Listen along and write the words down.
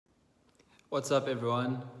What's up,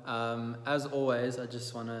 everyone? As always, I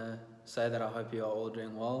just want to say that I hope you are all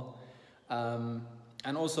doing well.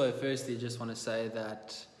 And also, firstly, just want to say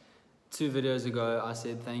that 2 videos ago, I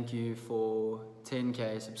said thank you for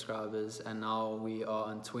 10K subscribers, and now we are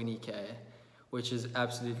on 20K, which is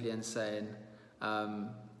absolutely insane.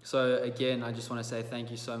 So again, I just want to say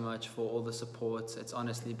thank you so much for all the support. It's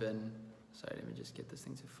honestly been, sorry, let me just get this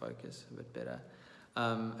thing to focus a bit better.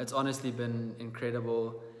 It's honestly been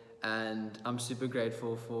incredible, and I'm super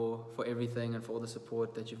grateful for everything and for all the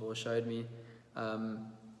support that you've all showed me.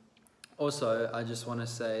 Also, I just want to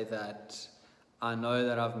say that I know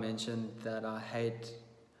that I've mentioned that I hate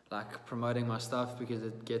promoting my stuff because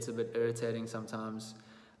it gets a bit irritating sometimes.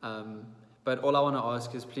 But all I want to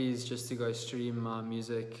ask is please just to go stream my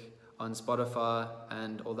music on Spotify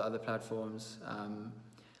and all the other platforms.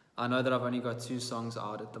 I know that I've only got 2 songs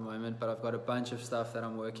out at the moment, but I've got a bunch of stuff that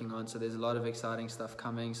I'm working on, so there's a lot of exciting stuff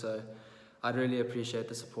coming, so I'd really appreciate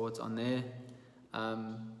the support on there.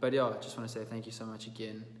 But yeah, I just want to say thank you so much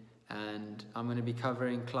again, and I'm going to be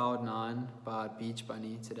covering Cloud 9 by Beach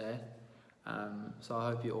Bunny today, so I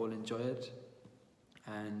hope you all enjoy it,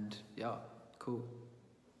 and yeah, cool.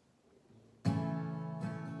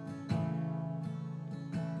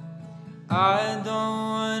 I don't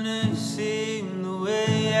wanna seem the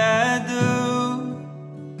way I do,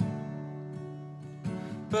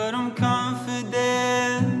 but I'm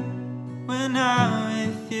confident when I'm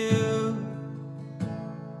with you.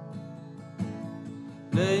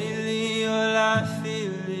 Lately all I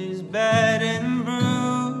feel is bad and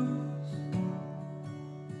bruised.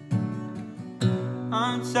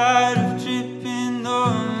 I'm tired of tripping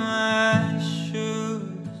on my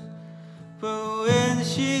shoes, but when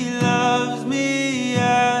she loves me,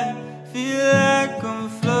 I feel like I'm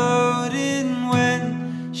floating.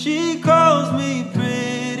 When she calls me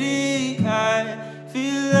pretty, I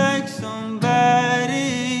feel like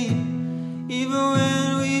somebody. Even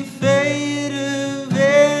when we fade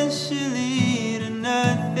eventually to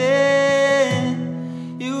nothing,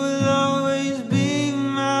 you will always be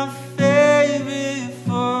my favorite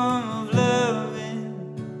form of loving.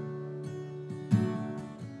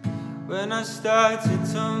 When I start to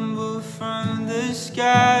tumble from the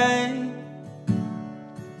sky,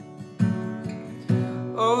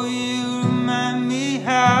 oh, you remind me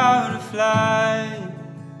how to fly.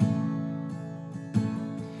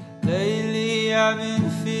 Lately I've been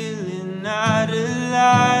feeling not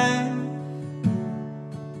alive.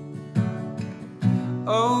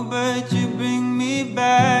 Oh, but you bring me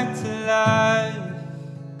back to life.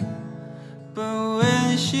 But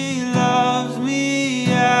when she loves me,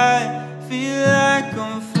 I feel like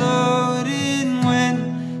I'm floating.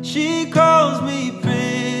 When she calls me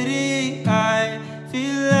pretty, I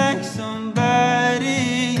feel like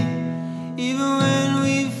somebody. Even when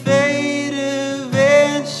we fade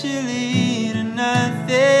eventually to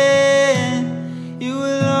nothing, you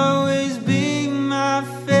will always be my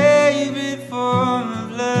favorite form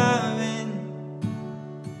of loving.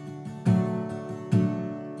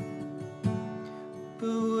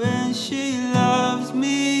 But when she loves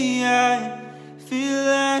me, I feel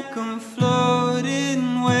like I'm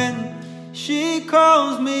floating. When she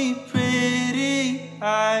calls me pretty,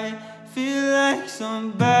 I feel like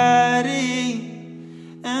somebody.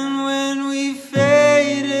 And when we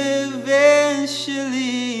fade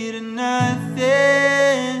eventually to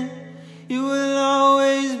nothing, you will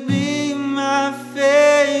always be my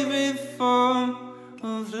favorite form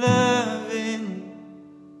of loving.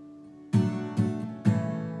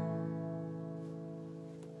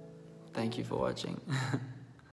 Thank you for watching.